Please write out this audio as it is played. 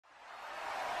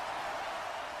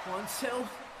1, 2,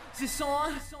 is this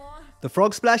on? The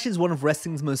frog splash is one of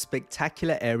wrestling's most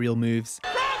spectacular aerial moves.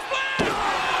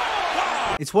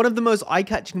 It's one of the most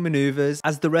eye-catching maneuvers,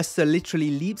 as the wrestler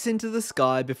literally leaps into the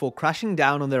sky before crashing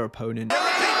down on their opponent.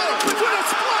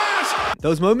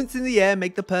 Those moments in the air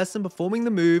make the person performing the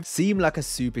move seem like a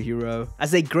superhero, as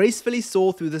they gracefully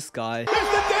soar through the sky. It's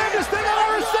the damnedest thing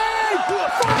I've ever seen!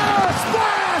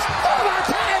 Splash!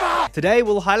 Over table! Today,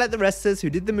 we'll highlight the wrestlers who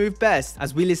did the move best,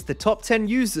 as we list the top 10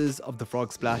 users of the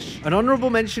frog splash. An honorable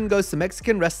mention goes to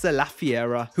Mexican wrestler La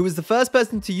Fiera, who was the first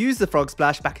person to use the frog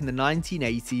splash back in the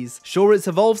 1980s. Sure, it's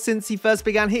evolved since he first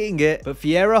began hitting it, but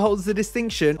Fiera holds the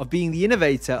distinction of being the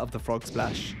innovator of the frog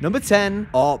splash. Number 10,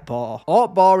 Art BARR.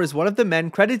 Art BARR is one of the men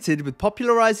credited with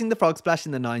popularizing the frog splash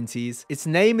in the 90s. Its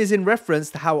name is in reference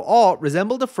to how Art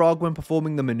resembled a frog when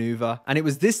performing the maneuver, and it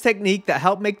was this technique that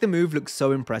helped make the move look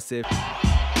so impressive.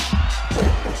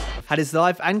 Had his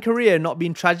life and career not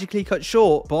been tragically cut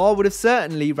short, BARR would have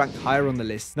certainly ranked higher on the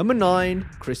list. Number 9,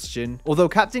 Christian. Although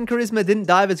Captain Charisma didn't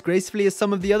dive as gracefully as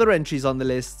some of the other entries on the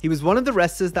list, he was one of the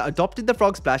wrestlers that adopted the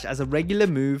frog splash as a regular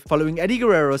move following Eddie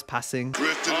Guerrero's passing.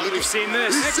 We've seen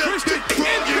this.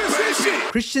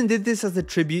 Christian did this as a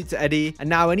tribute to Eddie, and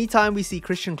now anytime we see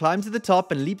Christian climb to the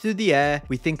top and leap through the air,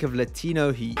 we think of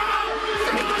Latino heat.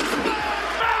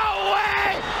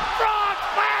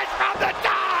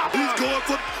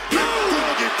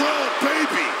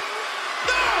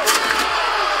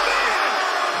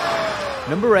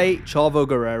 Number 8, CHAVO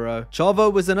Guerrero.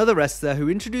 CHAVO was another wrestler who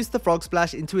introduced the frog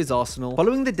splash into his arsenal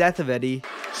following the death of Eddie.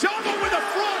 CHAVO with a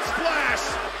frog splash!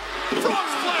 Frog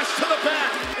splash to the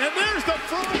back! And there's the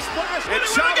frog splash! And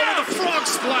CHAVO with a frog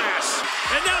splash!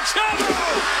 And now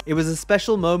CHAVO! It was a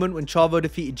special moment when CHAVO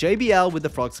defeated JBL with the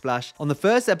frog splash on the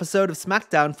first episode of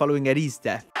SmackDown following Eddie's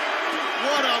death.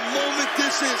 What a moment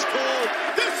this is, Cole!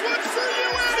 This one's for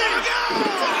you, Eddie!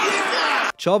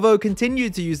 CHAVO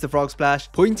continued to use the frog splash,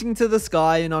 pointing to the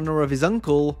sky in honor of his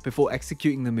uncle before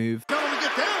executing the move. Tell him to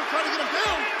get down, try to get him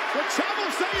down! What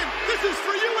CHAVO's saying, this is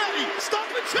for you, Eddie! Stop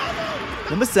it, CHAVO!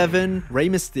 Number 7, Rey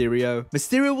Mysterio.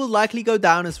 Mysterio will likely go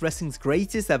down as wrestling's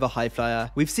greatest ever high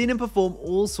flyer. We've seen him perform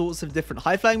all sorts of different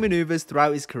high flying maneuvers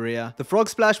throughout his career. The frog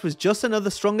splash was just another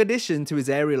strong addition to his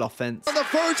aerial offense. On the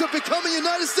verge of becoming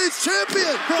United States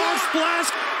champion! Frog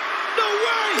splash! No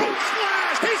way! Frog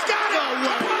splash! He's got it! No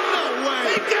way! No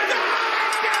way! He did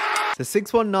it! The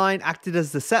 619 acted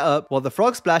as the setup, while the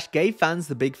frog splash gave fans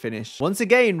the big finish, once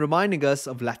again reminding us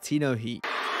of Latino heat.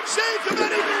 Shades of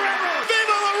Eddie Guerrero!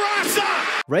 Viva la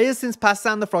raza! Rey has since passed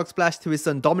down the frog splash to his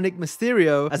son Dominic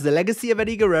Mysterio, as the legacy of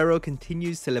Eddie Guerrero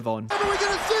continues to live on. Are we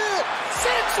gonna see it?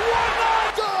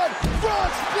 619! Done!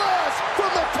 Frog splash from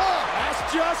the top!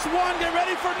 That's just one. Get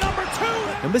ready for number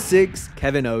 2! Number 6,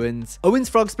 Kevin Owens. Owens'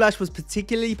 frog splash was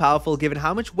particularly powerful given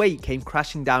how much weight came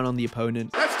crashing down on the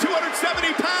opponent. That's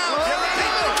 270 pounds! Get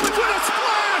ready! With a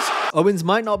splash! Owens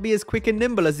might not be as quick and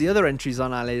nimble as the other entries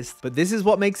on our list, but this is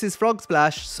what makes his frog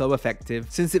splash so effective,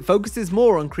 since it focuses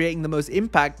more on creating the most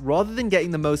impact rather than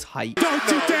getting the most height. Don't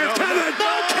you dare, Kevin!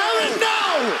 No, Kevin,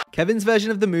 no! Kevin's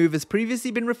version of the move has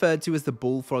previously been referred to as the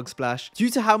bull frog splash, due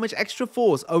to how much extra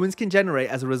force Owens can generate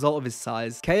as a result of his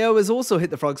size. KO has also hit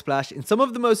the frog splash in some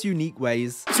of the most unique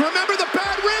ways. So remember the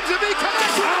bad ribs if he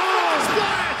connects with the frog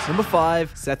splash! Number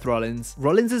 5, Seth Rollins.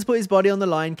 Rollins has put his body on the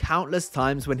line countless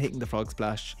times when hitting the frog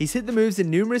splash. He's hit the moves in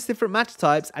numerous different match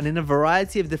types and in a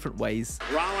variety of different ways.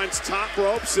 Rollins top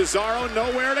rope, Cesaro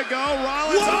nowhere to go,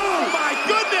 Rollins, oh my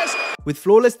goodness! With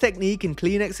flawless technique and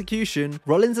clean execution,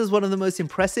 Rollins has one of the most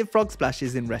impressive frog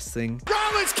splashes in wrestling.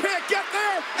 Rollins can't get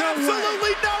there!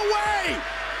 Absolutely no way!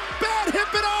 Bad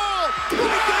hip at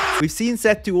all! We've seen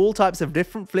Seth do all types of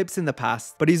different flips in the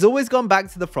past, but he's always gone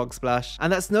back to the frog splash,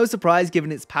 and that's no surprise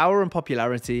given its power and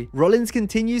popularity. Rollins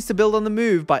continues to build on the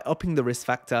move by upping the risk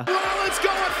factor. Rollins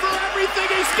going for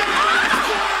everything he's got!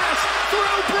 Splash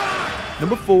through Brock!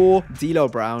 Number 4, D'Lo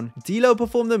Brown. D'Lo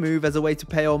performed the move as a way to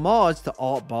pay homage to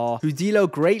Art BARR, who D'Lo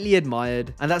greatly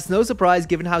admired, and that's no surprise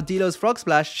given how D'Lo's frog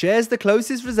splash shares the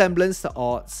closest resemblance to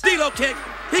Art's. D'Lo kick,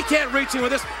 he can't reach him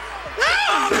with this.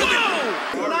 Oh, no!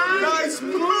 Nice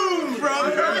move,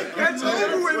 brother. That's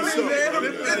over with me, man.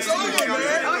 It's over,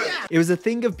 man. It was a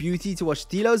thing of beauty to watch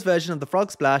D'Lo's version of the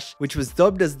frog splash, which was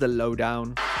dubbed as the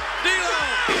lowdown.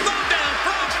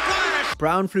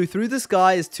 Brown flew through the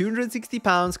sky as 260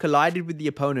 pounds collided with the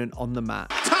opponent on the mat.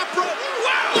 Top rope,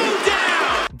 low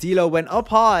down! D'Lo went up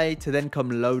high to then come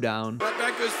low down. Let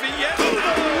that to his feet yet.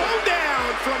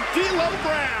 Lowdown from D'Lo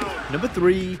Brown. Number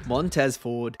 3, Montez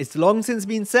Ford. It's long since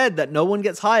been said that no one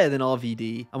gets higher than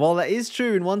RVD. And while that is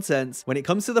true in one sense, when it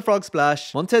comes to the frog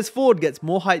splash, Montez Ford gets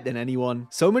more height than anyone.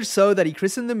 So much so that he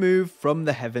christened the move From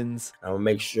the Heavens. I'm gonna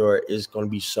make sure it's gonna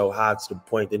be so high to the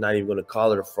point they're not even gonna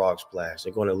call it a frog splash.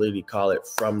 They're gonna literally call it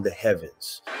From the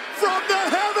Heavens. From the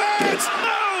heavens!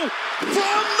 No!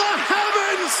 From the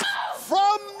heavens!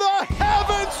 From the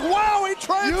heavens! Wow, he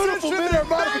transitioned in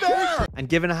midair! And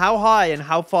given how high and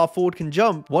how far Ford can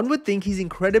jump, one would think he's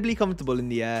incredibly comfortable in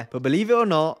the air. But believe it or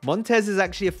not, Montez is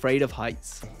actually afraid of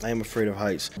heights. I am afraid of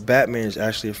heights. Batman is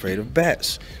actually afraid of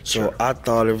bats. So I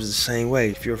thought it was the same way.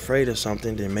 If you're afraid of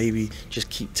something, then maybe just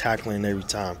keep tackling every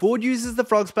time. Ford uses the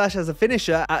frog splash as a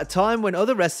finisher at a time when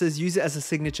other wrestlers use it as a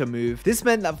signature move. This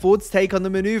meant that Ford's take on the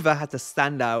maneuver had to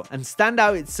stand out. And stand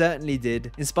out it certainly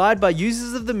did. Inspired by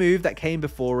users of the move that came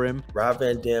before him. Rob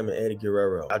Van Dam and Eddie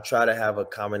Guerrero. I try to have a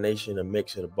combination, a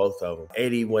mix of both of them.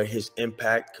 Eddie, when his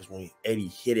impact, because when Eddie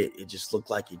hit it, it just looked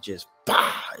like it just,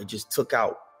 bah, it just took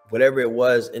out whatever it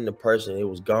was in the person, it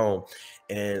was gone.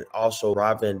 And also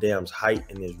Rob Van Dam's height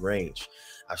and his range.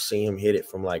 I've seen him hit it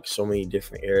from like so many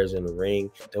different areas in the ring.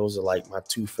 Those are like my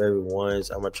 2 favorite ones.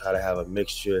 I'm gonna try to have a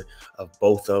mixture of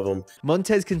both of them.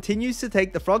 Montez continues to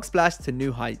take the frog splash to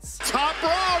new heights. Top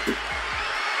rope!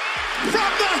 From the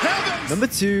heavens! Number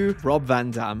 2, Rob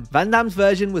Van Dam. Van Dam's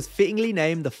version was fittingly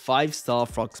named the 5-star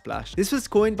frog splash. This was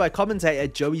coined by commentator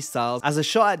Joey Styles as a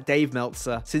shot at Dave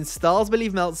Meltzer, since Styles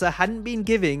believed Meltzer hadn't been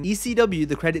giving ECW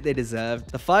the credit they deserved.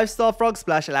 The 5-star frog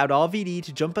splash allowed RVD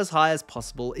to jump as high as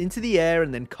possible into the air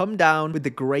and then come down with the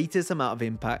greatest amount of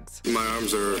impact. My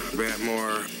arms are a bit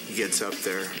more. He gets up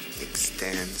there,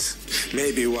 extends.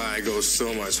 Maybe why I go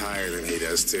so much higher than he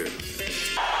does too.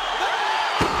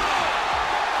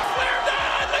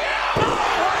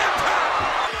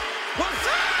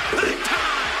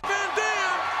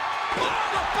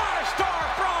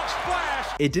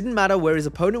 It didn't matter where his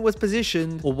opponent was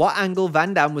positioned or what angle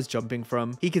Van Dam was jumping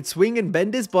from. He could swing and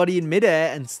bend his body in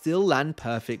midair and still land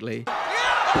perfectly.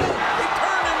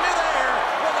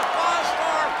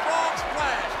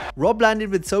 Rob landed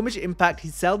with so much impact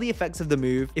he'd sell the effects of the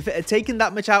move. If it had taken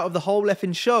that much out of the whole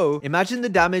effing show, imagine the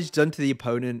damage done to the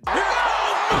opponent. A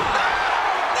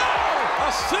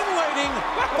scintillating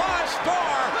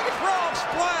 5-star frog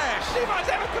splash! He might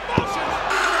have a commotion!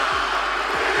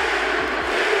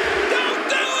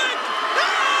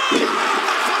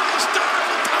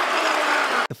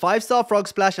 The 5-star frog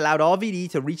splash allowed RVD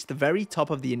to reach the very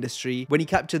top of the industry when he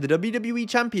captured the WWE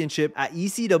Championship at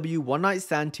ECW One Night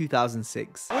Stand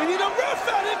 2006. We need a ref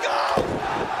out and go!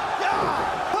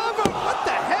 Yeah! Cover! What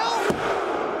the hell?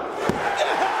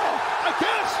 Yeah! I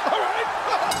guess!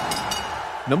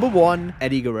 Alright! Number 1,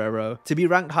 Eddie Guerrero. To be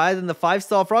ranked higher than the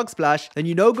 5-star frog splash, then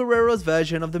you know Guerrero's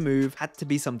version of the move had to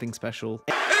be something special.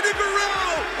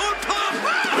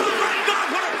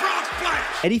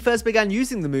 Eddie first began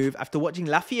using the move after watching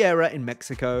La Fiera in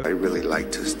Mexico. I really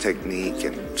liked his technique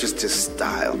and just his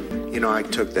style. You know, I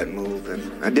took that move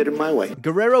and I did it my way.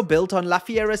 Guerrero built on La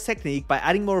Fiera's technique by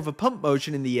adding more of a pump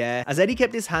motion in the air as Eddie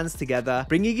kept his hands together,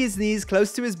 bringing his knees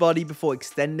close to his body before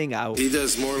extending out. He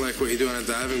does more like what you do on a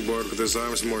diving board with his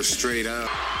arms more straight out.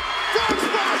 Frog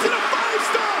splash and a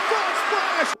 5-star frog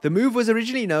splash! The move was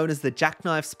originally known as the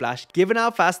jackknife splash, given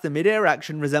how fast the mid-air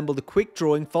action resembled a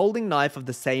quick-drawing folding knife of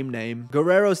the same name.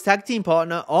 Guerrero's tag team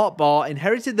partner, BARR,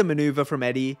 inherited the maneuver from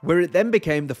Eddie, where it then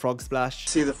became the frog splash.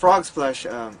 See, the frog splash,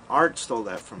 Art stole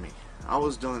that from me. I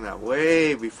was doing that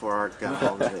way before Art got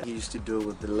hold of it. He used to do it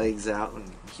with the legs out, and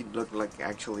he looked like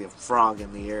actually a frog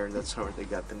in the air. That's how they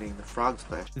got the name, the frog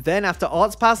splash. Then, after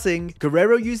Art's passing,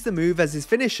 Guerrero used the move as his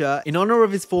finisher in honor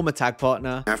of his former tag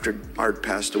partner. After Art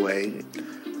passed away,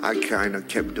 I kind of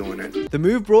kept doing it. The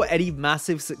move brought Eddie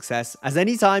massive success, as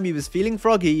anytime he was feeling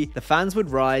froggy, the fans would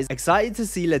rise, excited to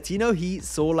see Latino heat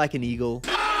soar like an eagle.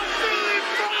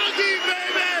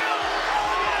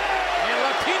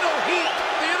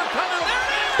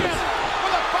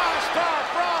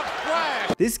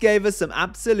 This gave us some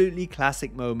absolutely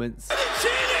classic moments.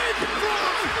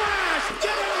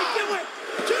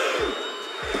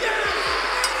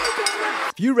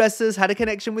 Few wrestlers had a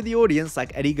connection with the audience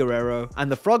like Eddie Guerrero,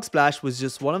 and the frog splash was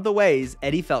just one of the ways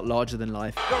Eddie felt larger than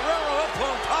life. Guerrero up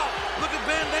on top. Look at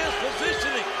Van Dam's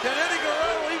positioning. Can Eddie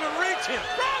Guerrero even reach him?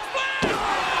 Frog splash!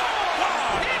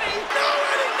 Oh, Eddie! No,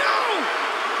 Eddie, no!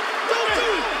 Don't do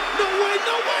it! No way,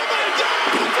 no way, my God!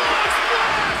 Frog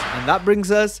splash! And that brings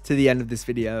us to the end of this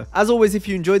video. As always, if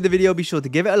you enjoyed the video, be sure to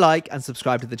give it a like and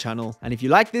subscribe to the channel. And if you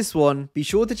like this one, be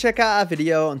sure to check out our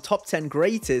video on top 10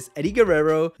 greatest Eddie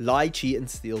Guerrero lie, cheat, and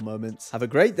steal moments. Have a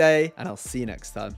great day, and I'll see you next time.